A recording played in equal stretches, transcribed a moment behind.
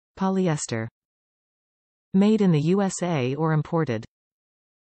Polyester. Made in the USA or imported.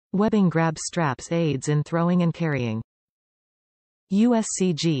 Webbing grab straps aids in throwing and carrying.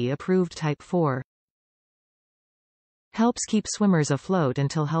 USCG approved Type 4. Helps keep swimmers afloat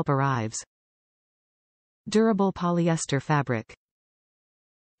until help arrives. Durable polyester fabric.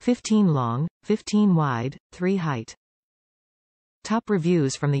 15 long, 15 wide, 3 height. Top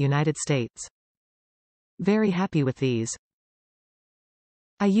reviews from the United States. Very happy with these.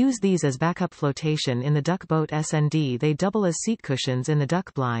 I use these as backup flotation in the duck boat SND. They double as seat cushions in the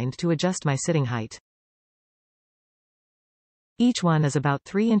duck blind to adjust my sitting height. Each one is about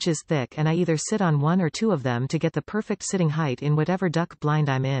 3 inches thick and I either sit on one or two of them to get the perfect sitting height in whatever duck blind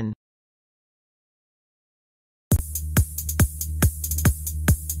I'm in.